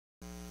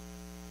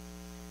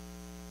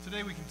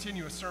Today we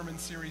continue a sermon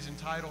series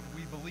entitled,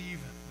 We Believe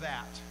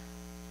That.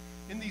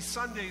 In these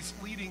Sundays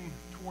leading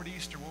toward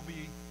Easter, we'll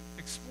be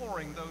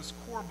exploring those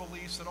core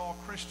beliefs that all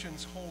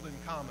Christians hold in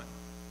common.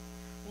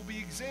 We'll be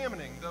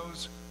examining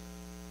those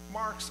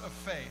marks of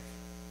faith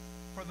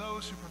for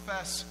those who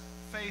profess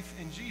faith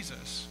in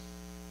Jesus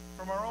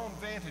from our own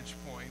vantage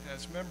point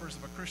as members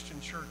of a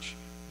Christian church,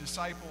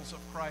 disciples of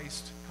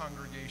Christ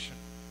congregation.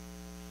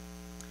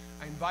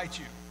 I invite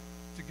you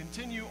to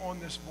continue on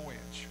this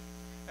voyage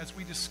as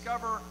we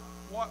discover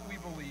what we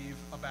believe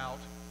about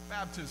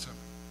baptism.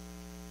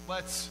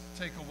 Let's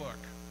take a look.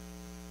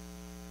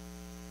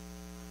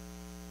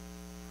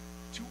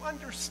 To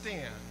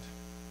understand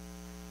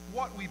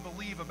what we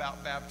believe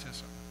about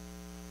baptism,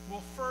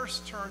 we'll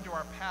first turn to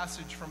our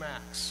passage from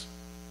Acts.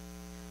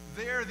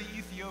 There, the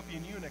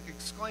Ethiopian eunuch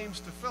exclaims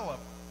to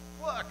Philip,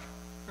 "Look,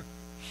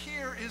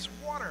 here is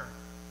water.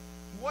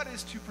 What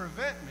is to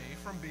prevent me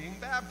from being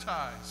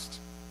baptized?"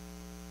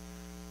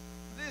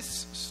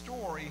 This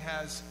story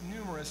has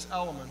numerous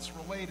elements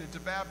related to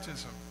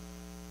baptism.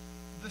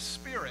 The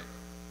Spirit,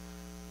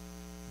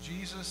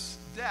 Jesus'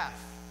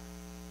 death,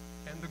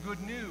 and the good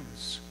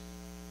news,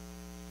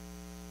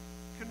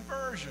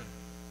 conversion,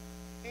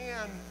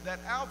 and that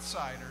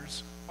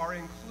outsiders are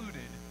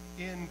included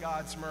in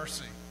God's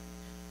mercy.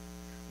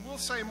 We'll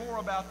say more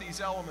about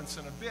these elements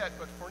in a bit,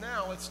 but for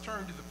now, let's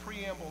turn to the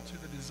preamble to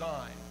the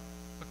design,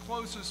 the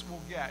closest we'll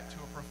get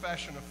to a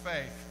profession of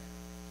faith.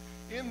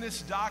 In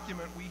this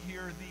document, we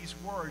hear these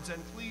words,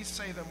 and please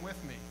say them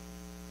with me.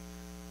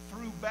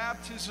 Through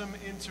baptism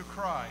into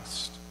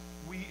Christ,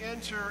 we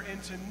enter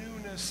into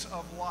newness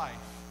of life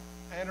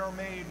and are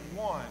made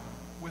one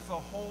with the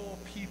whole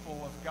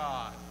people of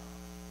God.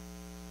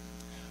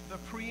 The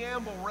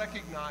preamble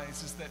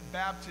recognizes that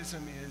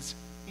baptism is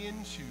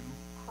into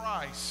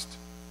Christ,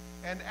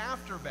 and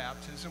after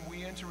baptism,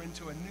 we enter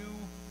into a new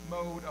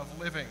mode of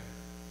living.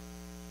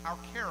 Our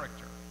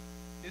character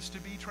is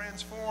to be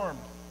transformed.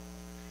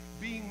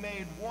 Being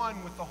made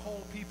one with the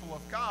whole people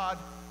of God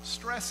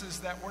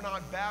stresses that we're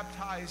not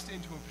baptized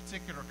into a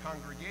particular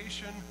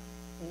congregation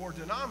or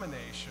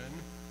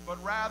denomination,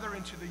 but rather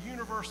into the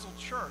universal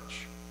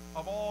church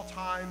of all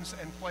times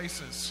and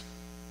places.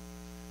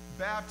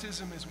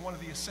 Baptism is one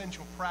of the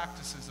essential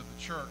practices of the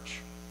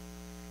church,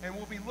 and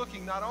we'll be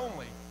looking not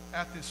only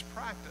at this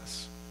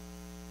practice,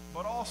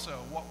 but also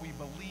what we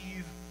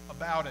believe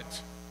about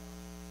it.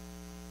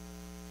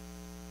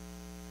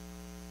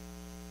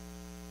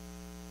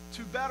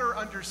 To better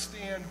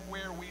understand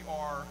where we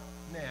are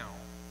now,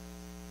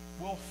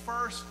 we'll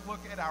first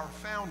look at our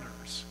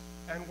founders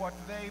and what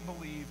they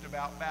believed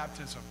about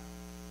baptism.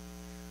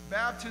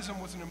 Baptism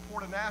was an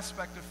important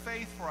aspect of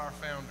faith for our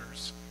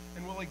founders,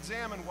 and we'll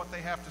examine what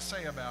they have to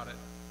say about it.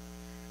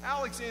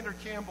 Alexander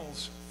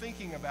Campbell's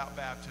thinking about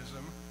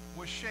baptism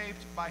was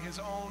shaped by his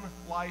own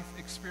life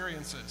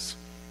experiences.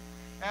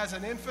 As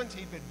an infant,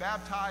 he'd been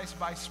baptized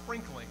by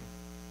sprinkling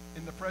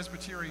in the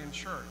Presbyterian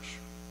Church.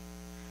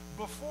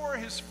 Before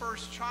his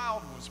first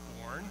child was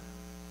born,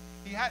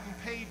 he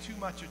hadn't paid too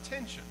much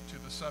attention to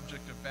the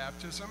subject of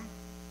baptism.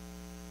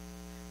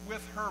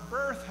 With her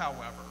birth,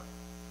 however,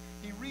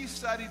 he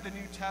restudied the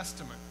New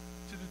Testament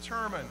to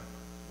determine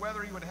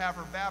whether he would have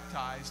her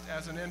baptized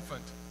as an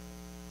infant.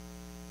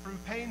 Through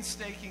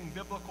painstaking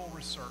biblical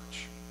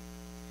research,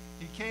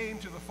 he came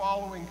to the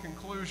following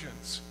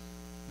conclusions.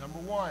 Number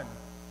one,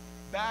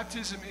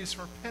 baptism is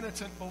for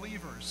penitent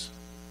believers,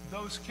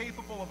 those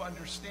capable of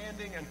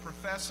understanding and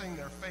professing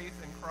their faith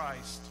in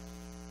Christ.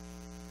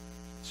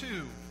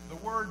 2, the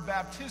word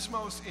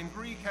baptismos in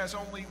Greek has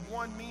only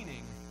one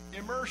meaning,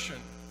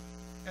 immersion,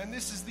 and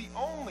this is the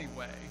only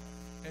way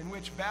in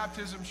which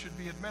baptism should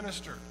be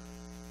administered.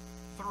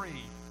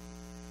 3,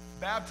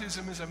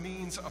 baptism is a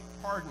means of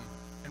pardon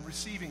and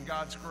receiving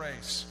God's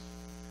grace.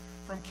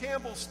 From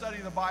Campbell's study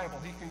of the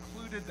Bible, he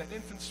concluded that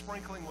infant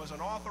sprinkling was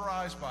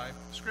unauthorized by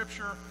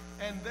Scripture,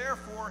 and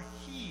therefore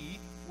he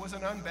was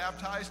an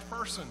unbaptized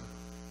person.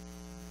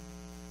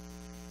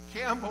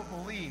 Campbell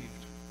believed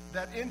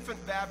that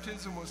infant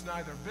baptism was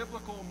neither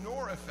biblical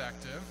nor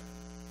effective,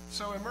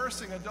 so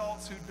immersing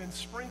adults who'd been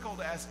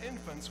sprinkled as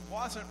infants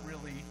wasn't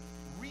really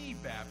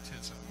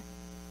rebaptism,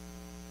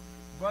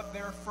 but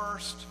their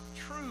first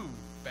true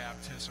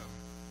baptism.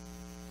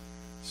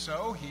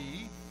 So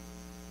he,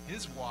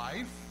 his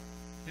wife,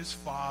 his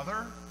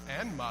father,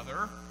 and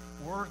mother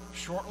were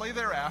shortly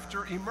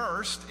thereafter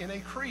immersed in a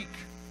creek.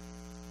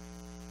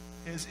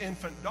 His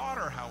infant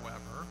daughter,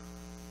 however,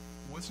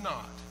 was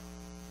not.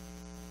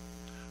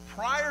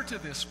 Prior to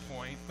this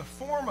point, the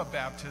form of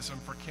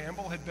baptism for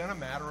Campbell had been a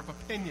matter of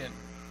opinion,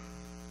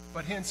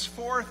 but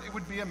henceforth it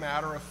would be a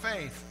matter of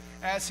faith.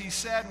 As he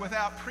said,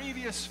 without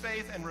previous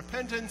faith and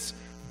repentance,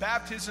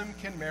 baptism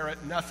can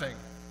merit nothing.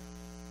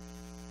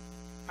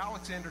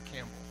 Alexander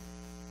Campbell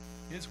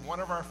is one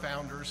of our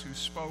founders who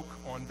spoke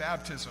on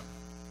baptism.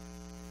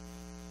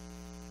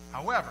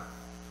 However,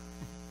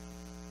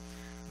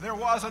 there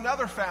was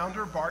another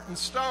founder, Barton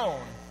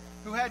Stone,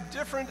 who had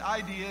different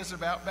ideas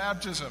about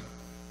baptism.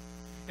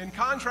 In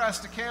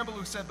contrast to Campbell,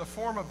 who said the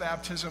form of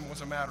baptism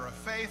was a matter of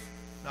faith,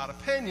 not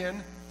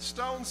opinion,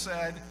 Stone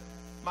said,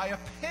 "My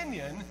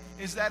opinion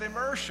is that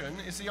immersion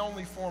is the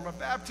only form of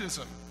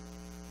baptism.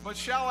 But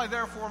shall I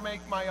therefore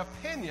make my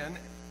opinion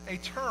a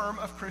term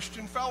of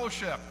Christian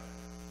fellowship?"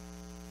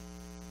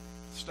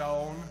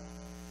 Stone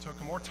took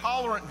a more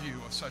tolerant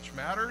view of such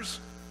matters,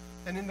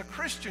 and in the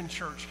Christian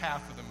church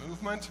half of the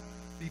movement,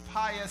 the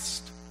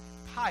pious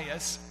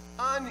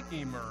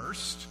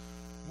unimmersed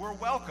were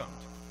welcomed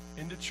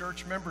into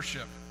church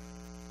membership.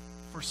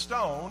 For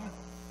Stone,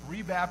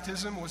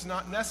 rebaptism was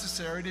not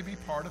necessary to be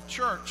part of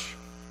church,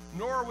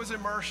 nor was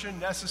immersion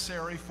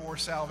necessary for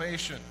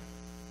salvation.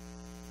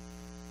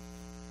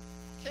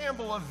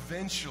 Campbell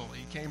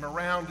eventually came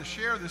around to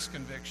share this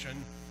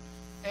conviction,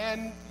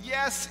 and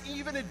yes,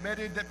 even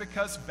admitted that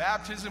because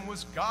baptism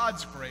was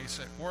God's grace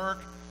at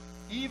work,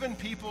 even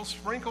people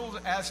sprinkled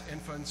as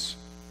infants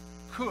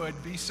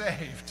could be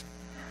saved.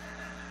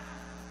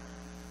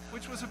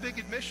 Which was a big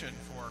admission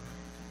for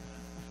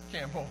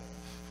Campbell.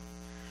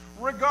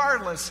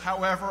 Regardless,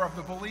 however, of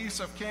the beliefs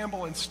of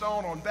Campbell and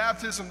Stone on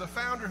baptism, the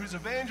founder whose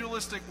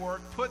evangelistic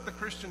work put the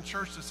Christian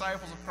Church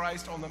Disciples of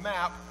Christ on the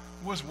map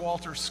was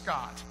Walter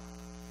Scott.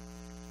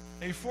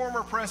 A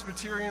former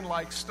Presbyterian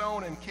like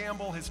Stone and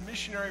Campbell, his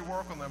missionary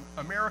work on the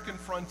American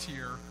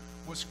frontier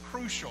was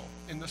crucial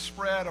in the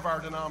spread of our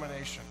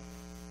denomination.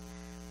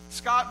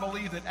 Scott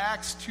believed that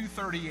Acts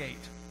 2:38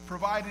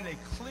 provided a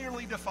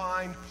clearly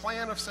defined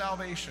plan of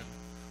salvation,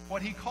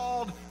 what he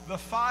called the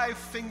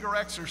five-finger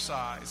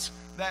exercise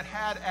that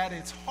had at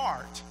its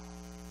heart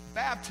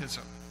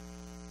baptism.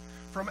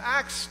 From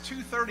Acts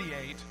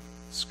 2:38,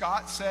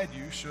 Scott said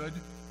you should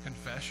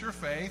confess your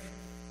faith,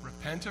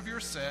 repent of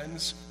your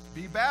sins,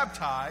 be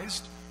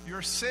baptized,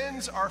 your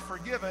sins are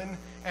forgiven,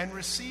 and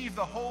receive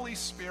the Holy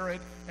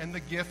Spirit and the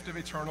gift of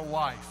eternal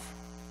life.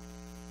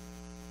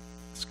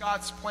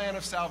 Scott's plan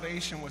of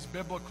salvation was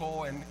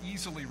biblical and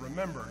easily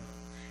remembered,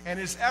 and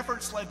his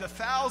efforts led to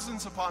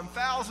thousands upon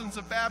thousands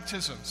of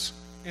baptisms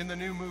in the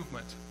new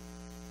movement.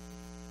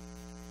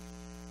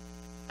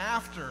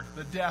 After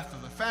the death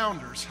of the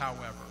founders,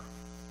 however,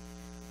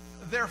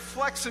 their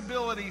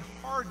flexibility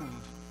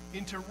hardened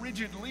into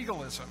rigid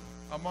legalism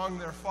among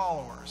their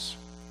followers.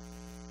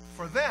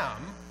 For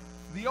them,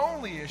 the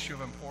only issue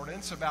of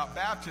importance about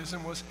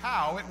baptism was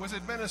how it was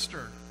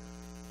administered.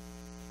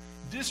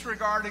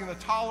 Disregarding the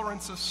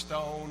tolerance of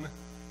Stone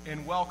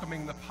in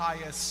welcoming the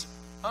pious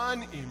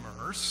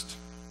unimmersed,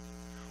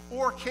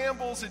 or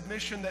Campbell's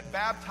admission that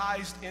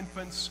baptized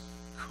infants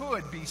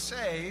could be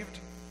saved,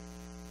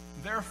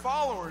 their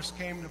followers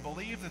came to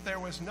believe that there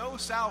was no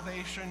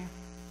salvation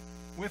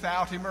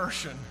without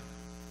immersion.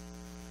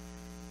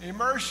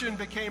 Immersion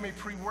became a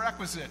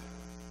prerequisite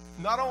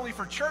not only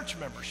for church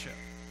membership,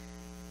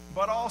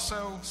 but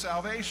also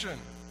salvation.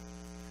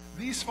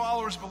 These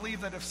followers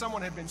believed that if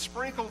someone had been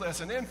sprinkled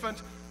as an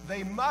infant,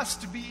 they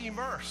must be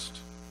immersed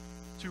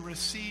to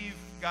receive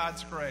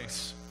God's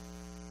grace.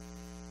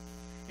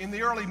 In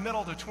the early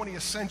middle to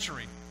 20th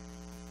century,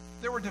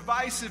 there were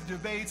divisive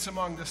debates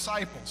among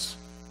disciples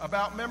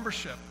about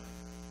membership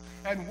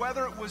and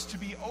whether it was to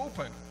be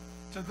open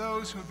to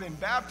those who had been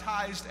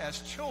baptized as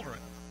children,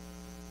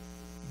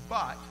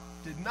 but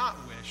did not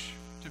wish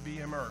to be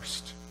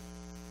immersed.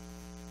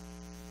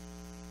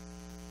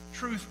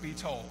 Truth be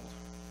told,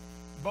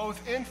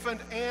 both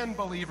infant and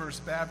believers'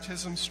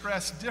 baptism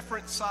stress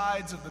different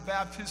sides of the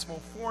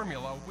baptismal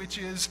formula, which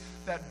is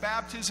that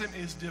baptism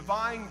is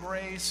divine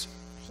grace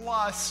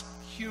plus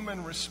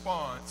human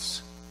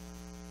response.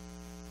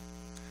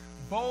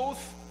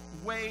 Both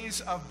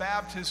ways of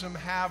baptism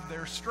have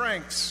their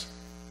strengths.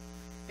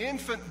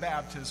 Infant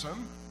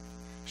baptism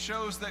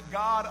shows that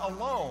God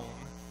alone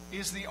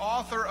is the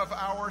author of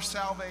our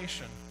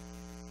salvation.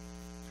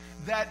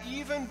 That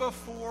even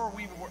before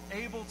we were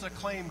able to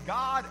claim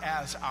God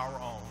as our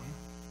own,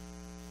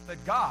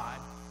 that God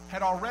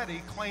had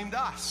already claimed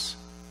us.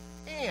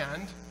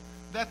 And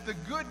that the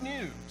good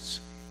news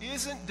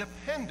isn't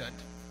dependent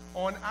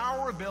on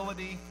our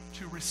ability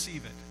to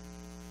receive it.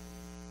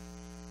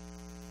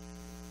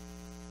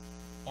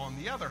 On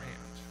the other hand,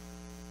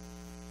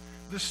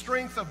 the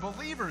strength of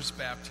believers'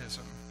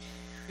 baptism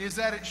is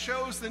that it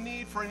shows the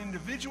need for an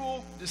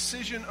individual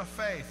decision of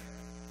faith,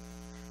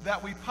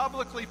 that we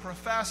publicly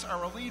profess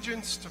our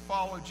allegiance to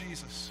follow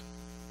Jesus.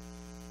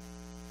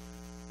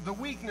 The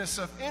weakness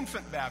of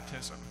infant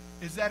baptism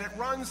is that it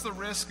runs the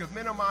risk of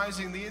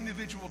minimizing the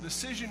individual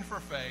decision for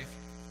faith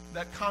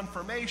that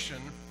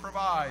confirmation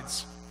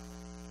provides.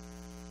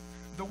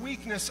 The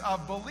weakness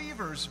of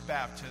believers'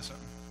 baptism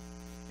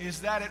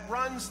is that it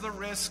runs the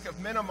risk of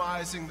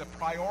minimizing the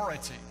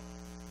priority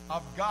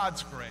of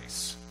God's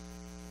grace,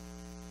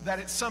 that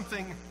it's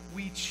something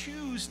we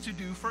choose to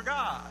do for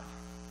God,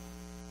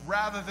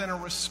 rather than a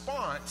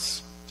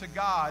response to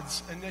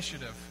God's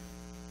initiative.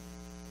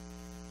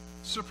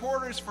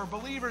 Supporters for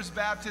believers'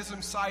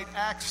 baptism cite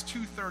Acts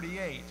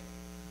 2:38,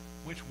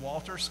 which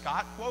Walter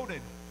Scott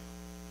quoted.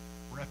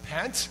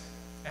 "Repent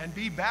and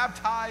be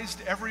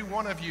baptized, every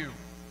one of you,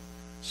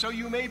 so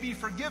you may be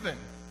forgiven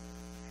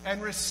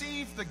and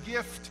receive the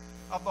gift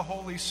of the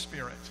Holy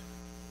Spirit."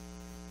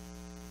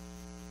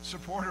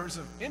 Supporters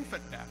of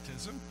infant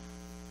baptism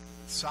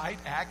cite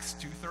Acts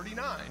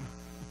 2:39,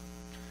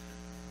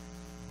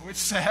 which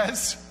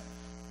says,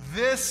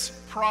 "This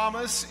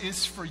promise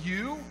is for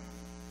you,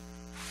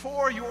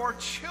 for your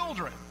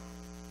children,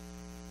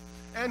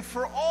 and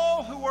for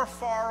all who are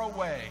far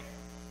away,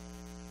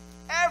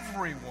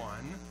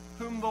 everyone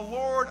whom the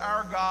Lord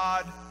our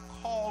God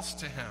calls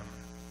to him."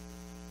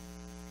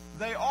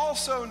 They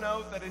also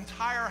note that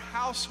entire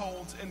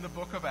households in the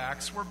book of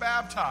Acts were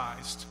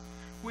baptized,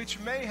 which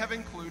may have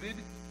included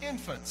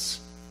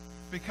infants,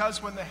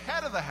 because when the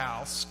head of the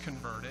house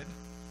converted,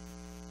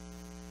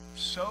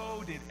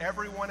 so did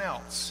everyone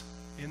else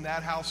in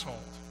that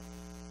household.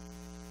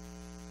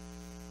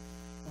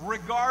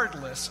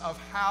 Regardless of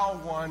how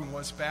one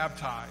was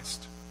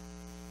baptized,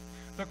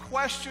 the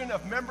question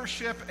of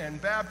membership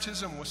and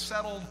baptism was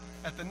settled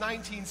at the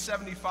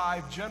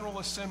 1975 General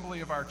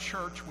Assembly of our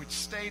church, which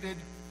stated,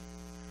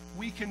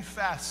 "We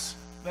confess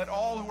that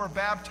all who are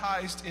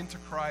baptized into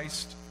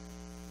Christ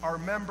are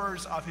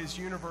members of his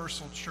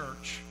universal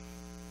church."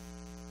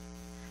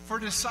 For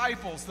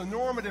disciples, the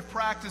normative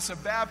practice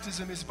of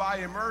baptism is by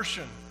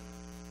immersion,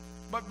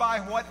 but by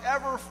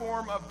whatever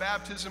form of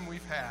baptism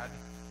we've had,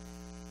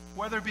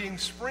 whether being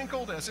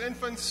sprinkled as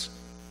infants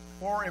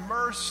or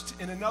immersed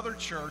in another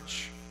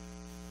church,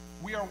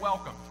 we are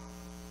welcomed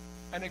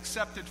and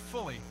accepted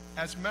fully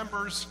as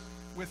members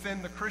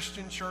within the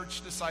Christian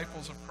church,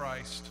 disciples of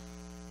Christ.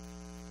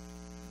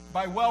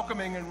 By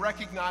welcoming and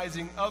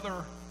recognizing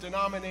other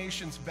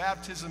denominations'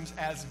 baptisms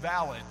as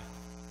valid,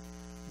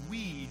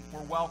 we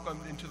were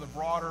welcomed into the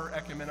broader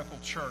ecumenical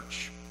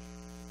church.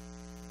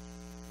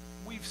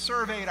 We've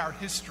surveyed our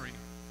history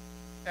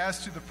as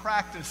to the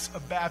practice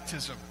of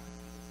baptism.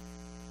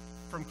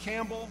 From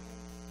Campbell,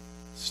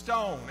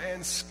 Stone,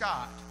 and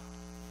Scott,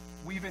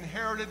 we've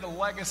inherited a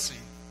legacy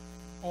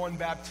on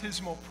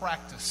baptismal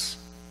practice.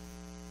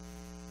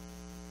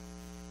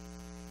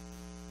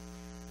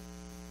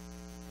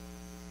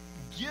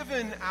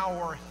 Given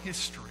our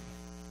history,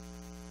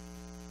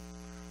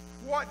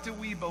 what do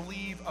we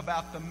believe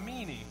about the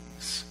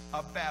meanings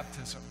of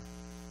baptism?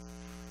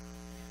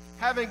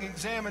 Having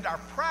examined our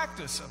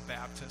practice of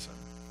baptism,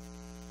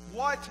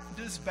 what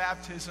does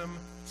baptism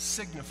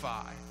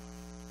signify?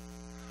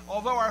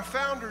 Although our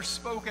founders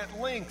spoke at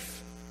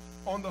length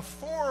on the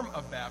form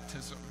of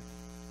baptism,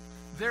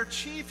 their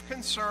chief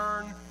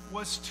concern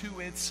was to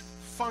its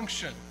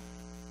function.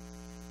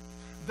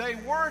 They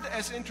weren't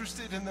as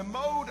interested in the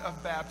mode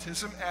of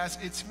baptism as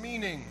its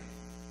meaning.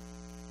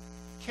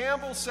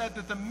 Campbell said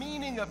that the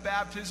meaning of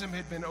baptism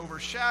had been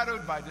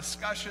overshadowed by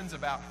discussions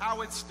about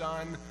how it's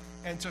done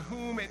and to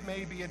whom it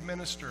may be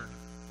administered.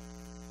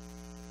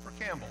 For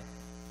Campbell,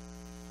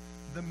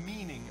 the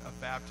meaning of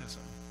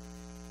baptism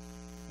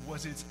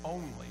was its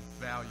only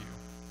value.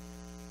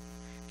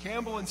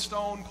 Campbell and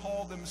Stone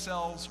called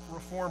themselves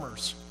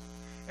reformers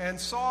and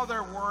saw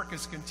their work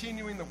as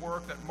continuing the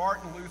work that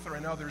Martin Luther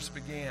and others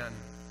began.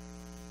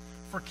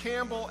 For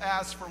Campbell,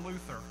 as for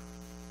Luther,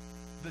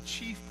 the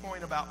chief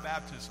point about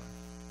baptism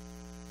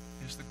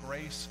is the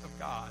grace of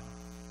God.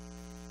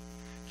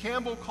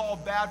 Campbell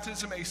called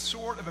baptism a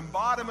sort of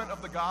embodiment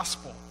of the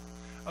gospel,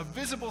 a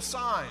visible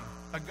sign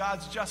of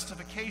God's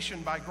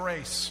justification by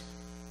grace.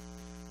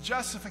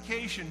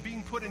 Justification,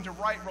 being put into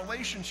right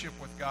relationship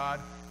with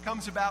God,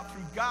 comes about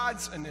through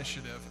God's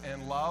initiative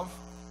and love.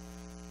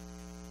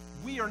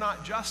 We are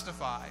not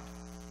justified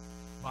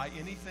by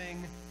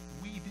anything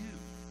we do.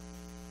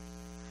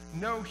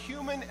 No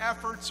human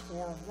efforts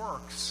or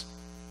works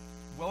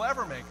will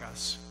ever make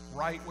us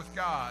right with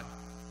God.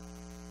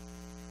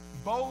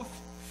 Both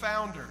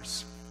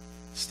founders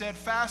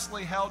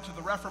steadfastly held to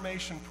the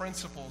Reformation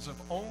principles of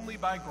only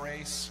by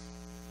grace,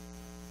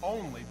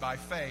 only by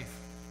faith.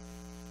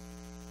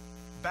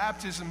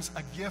 Baptism's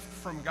a gift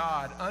from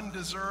God,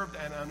 undeserved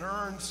and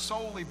unearned,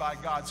 solely by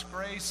God's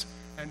grace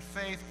and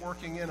faith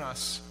working in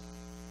us.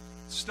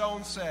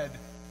 Stone said,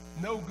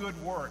 "No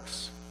good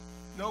works,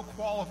 no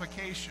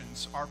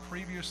qualifications are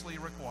previously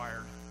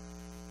required."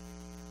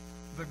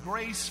 The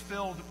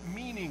grace-filled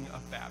meaning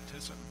of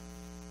baptism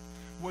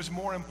was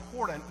more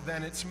important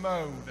than its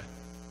mode.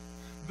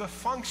 The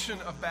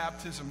function of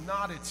baptism,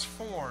 not its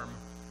form,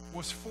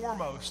 was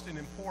foremost in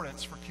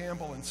importance for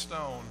Campbell and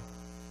Stone.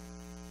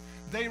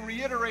 They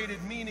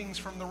reiterated meanings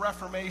from the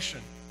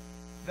Reformation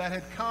that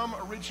had come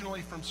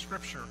originally from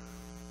Scripture.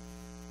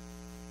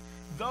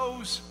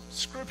 Those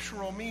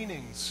scriptural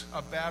meanings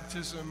of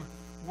baptism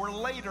were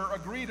later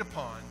agreed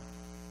upon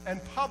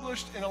and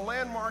published in a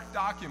landmark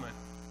document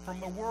from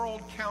the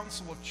World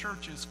Council of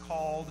Churches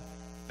called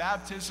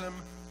Baptism,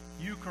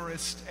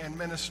 Eucharist, and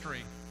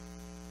Ministry.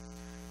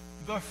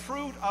 The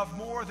fruit of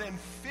more than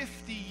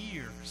 50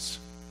 years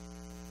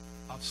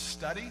of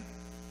study,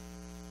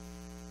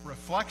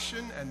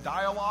 reflection, and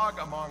dialogue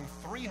among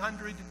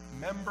 300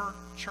 member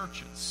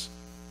churches.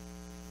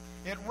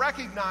 It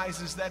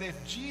recognizes that if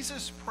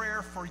Jesus'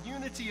 prayer for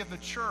unity of the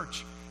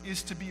church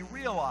is to be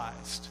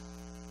realized,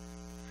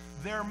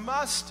 there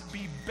must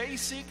be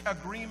basic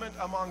agreement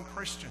among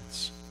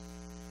Christians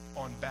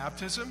on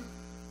baptism,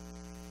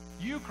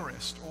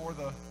 Eucharist, or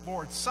the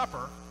Lord's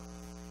Supper,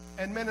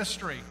 and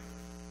ministry.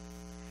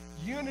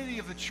 Unity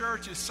of the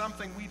church is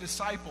something we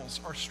disciples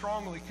are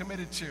strongly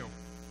committed to.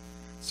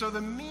 So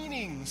the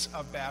meanings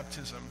of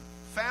baptism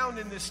found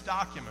in this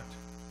document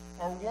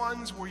are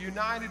ones we're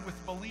united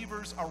with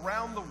believers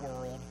around the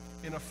world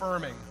in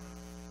affirming.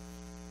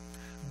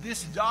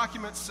 This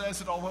document says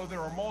that although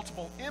there are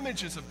multiple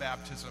images of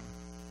baptism,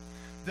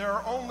 there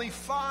are only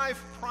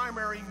 5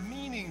 primary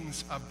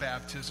meanings of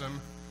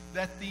baptism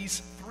that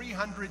these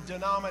 300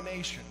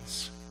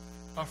 denominations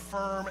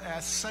affirm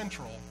as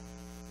central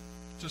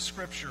to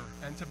Scripture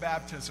and to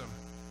baptism.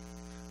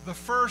 The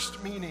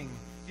first meaning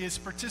is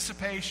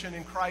participation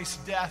in Christ's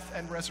death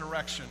and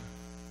resurrection.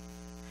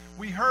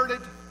 We heard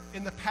it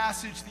in the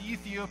passage the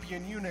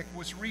Ethiopian eunuch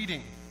was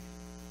reading.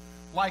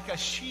 Like a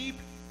sheep,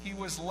 he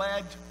was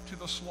led to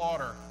the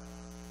slaughter.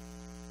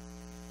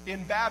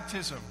 In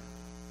baptism,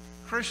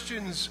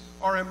 Christians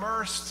are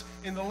immersed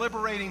in the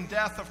liberating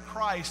death of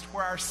Christ,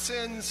 where our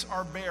sins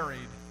are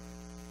buried,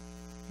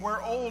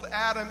 where old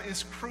Adam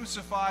is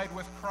crucified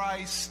with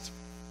Christ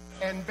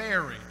and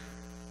buried,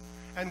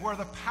 and where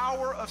the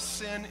power of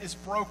sin is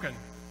broken.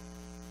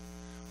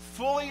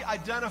 Fully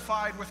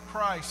identified with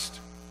Christ's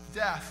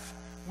death,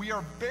 we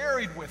are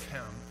buried with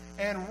him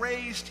and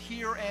raised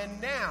here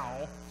and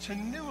now to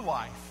new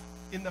life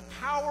in the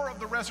power of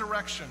the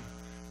resurrection,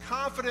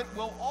 confident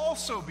we'll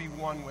also be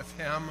one with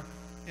him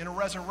in a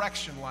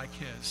resurrection like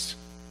his.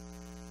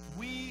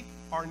 We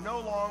are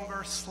no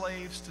longer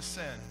slaves to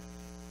sin,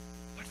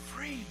 but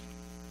free.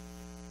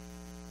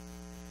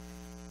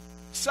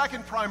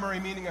 Second primary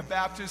meaning of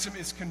baptism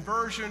is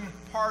conversion,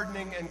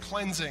 pardoning, and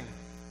cleansing.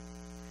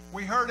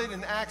 We heard it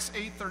in Acts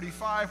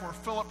 8:35, where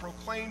Philip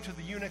proclaimed to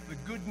the eunuch the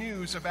good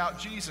news about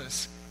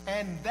Jesus,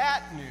 and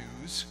that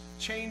news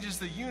changes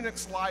the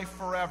eunuch's life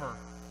forever.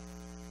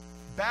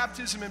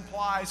 Baptism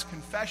implies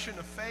confession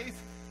of faith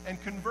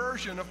and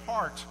conversion of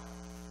heart.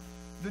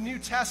 The New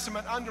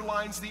Testament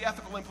underlines the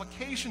ethical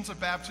implications of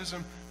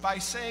baptism by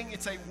saying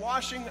it's a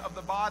washing of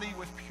the body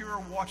with pure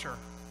water,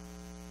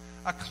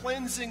 a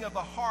cleansing of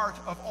the heart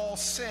of all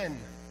sin,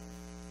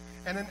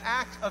 and an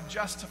act of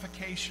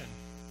justification,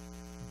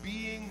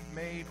 being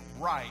made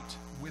right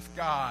with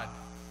God.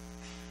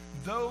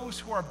 Those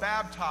who are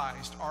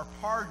baptized are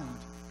pardoned,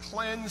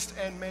 cleansed,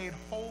 and made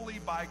holy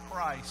by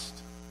Christ,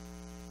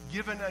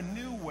 given a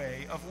new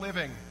way of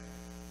living.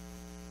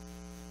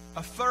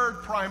 A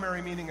third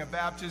primary meaning of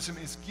baptism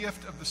is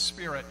gift of the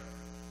Spirit.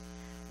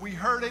 We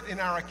heard it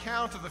in our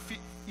account of the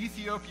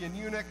Ethiopian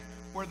eunuch,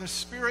 where the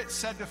Spirit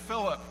said to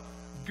Philip,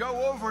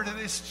 "Go over to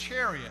this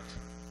chariot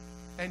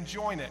and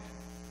join it."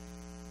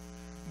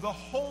 The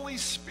Holy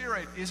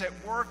Spirit is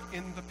at work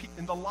in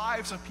the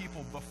lives of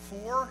people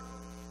before,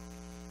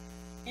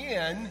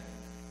 in,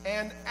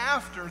 and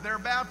after their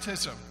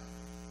baptism.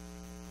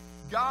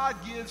 God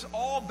gives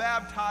all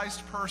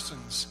baptized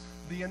persons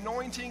the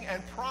anointing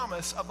and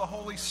promise of the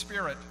Holy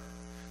Spirit,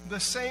 the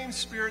same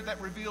Spirit that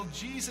revealed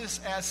Jesus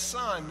as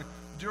Son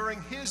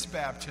during his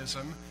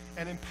baptism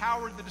and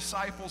empowered the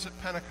disciples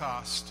at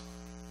Pentecost.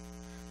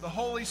 The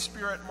Holy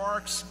Spirit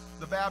marks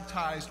the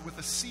baptized with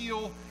a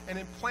seal and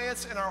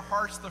implants in our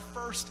hearts the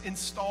first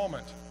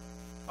installment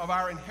of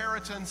our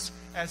inheritance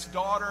as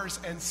daughters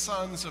and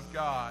sons of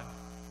God.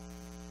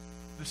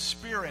 The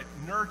Spirit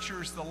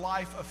nurtures the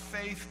life of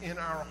faith in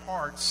our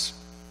hearts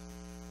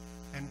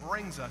and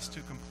brings us to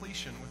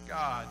completion with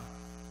God.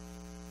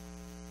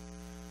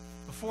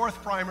 The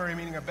fourth primary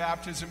meaning of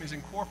baptism is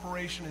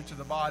incorporation into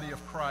the body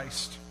of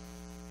Christ.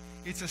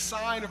 It's a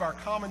sign of our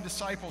common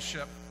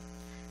discipleship,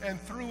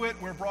 and through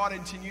it we're brought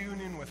into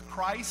union with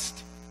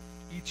Christ,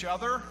 each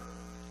other,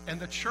 and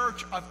the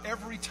church of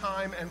every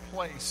time and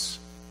place.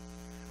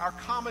 Our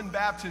common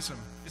baptism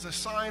is a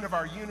sign of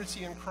our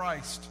unity in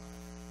Christ,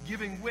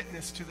 giving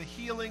witness to the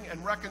healing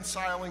and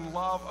reconciling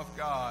love of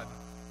God.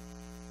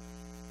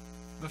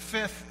 The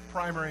fifth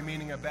primary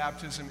meaning of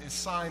baptism is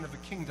sign of the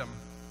kingdom.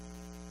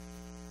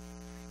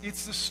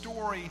 It's the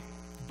story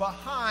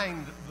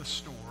behind the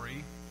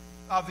story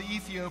of the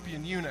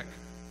Ethiopian eunuch.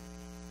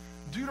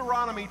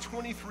 Deuteronomy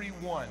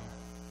 23:1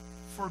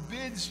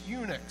 forbids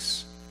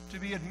eunuchs to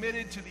be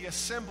admitted to the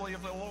assembly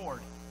of the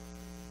Lord.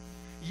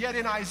 Yet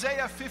in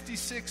Isaiah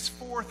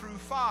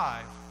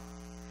 56:4-5,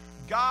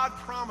 God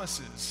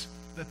promises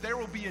that there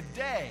will be a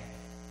day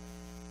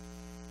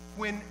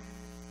when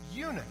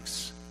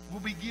eunuchs will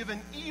be given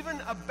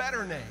even a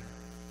better name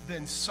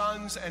than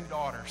sons and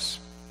daughters.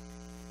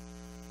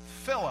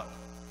 Philip,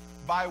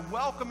 by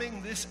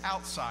welcoming this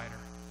outsider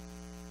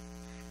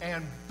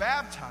and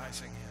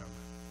baptizing him,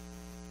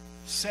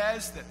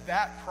 says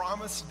that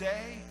promised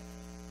day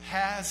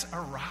has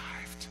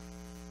arrived.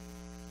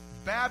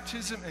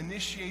 Baptism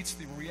initiates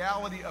the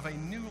reality of a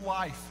new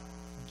life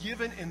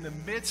given in the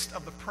midst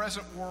of the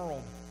present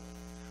world,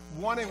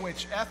 one in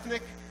which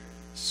ethnic,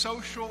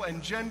 social,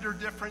 and gender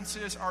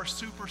differences are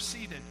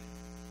superseded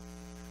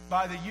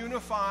by the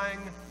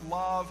unifying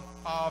love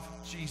of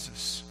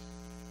Jesus.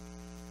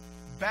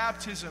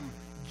 Baptism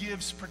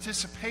gives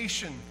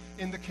participation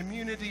in the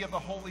community of the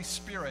Holy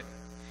Spirit.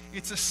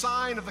 It's a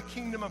sign of the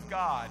kingdom of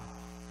God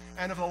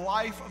and of the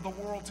life of the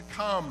world to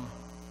come.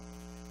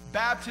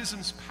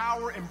 Baptism's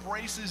power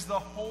embraces the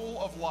whole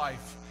of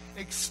life,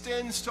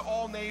 extends to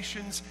all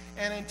nations,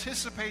 and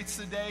anticipates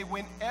the day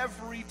when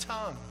every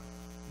tongue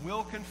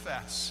will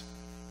confess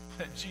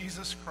that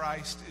Jesus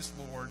Christ is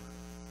Lord.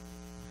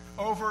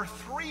 Over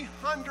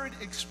 300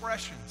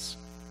 expressions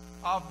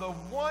of the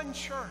one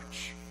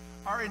church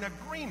are in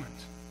agreement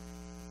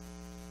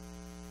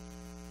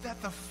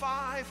that the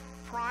 5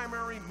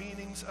 primary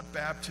meanings of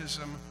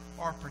baptism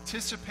are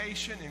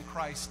participation in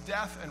Christ's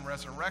death and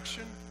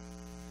resurrection,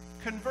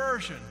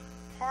 conversion,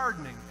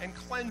 pardoning, and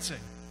cleansing,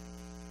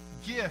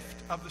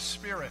 gift of the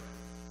Spirit,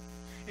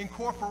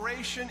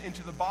 incorporation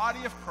into the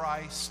body of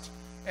Christ,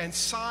 and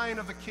sign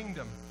of the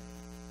kingdom.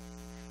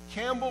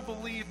 Campbell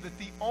believed that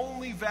the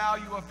only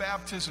value of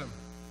baptism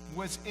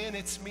was in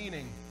its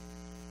meaning,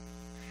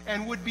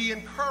 and would be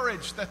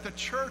encouraged that the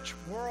church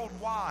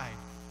worldwide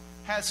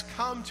has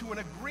come to an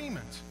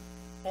agreement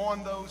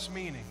on those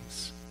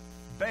meanings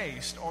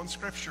based on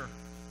Scripture.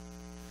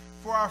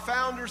 For our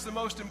founders, the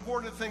most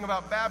important thing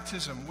about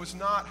baptism was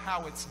not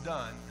how it's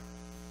done,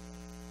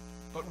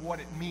 but what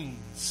it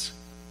means.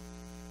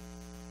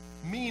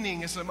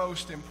 Meaning is the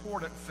most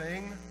important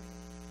thing,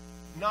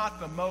 not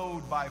the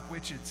mode by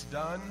which it's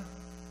done.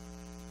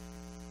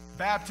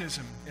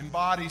 Baptism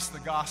embodies the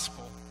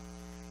gospel,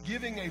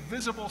 giving a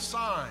visible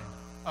sign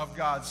of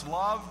God's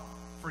love,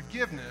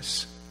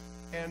 forgiveness,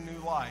 and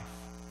new life.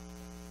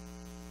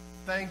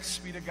 Thanks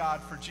be to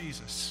God for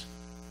Jesus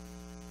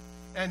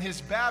and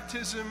his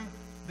baptism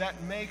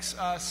that makes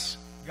us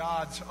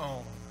God's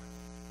own.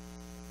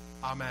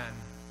 Amen.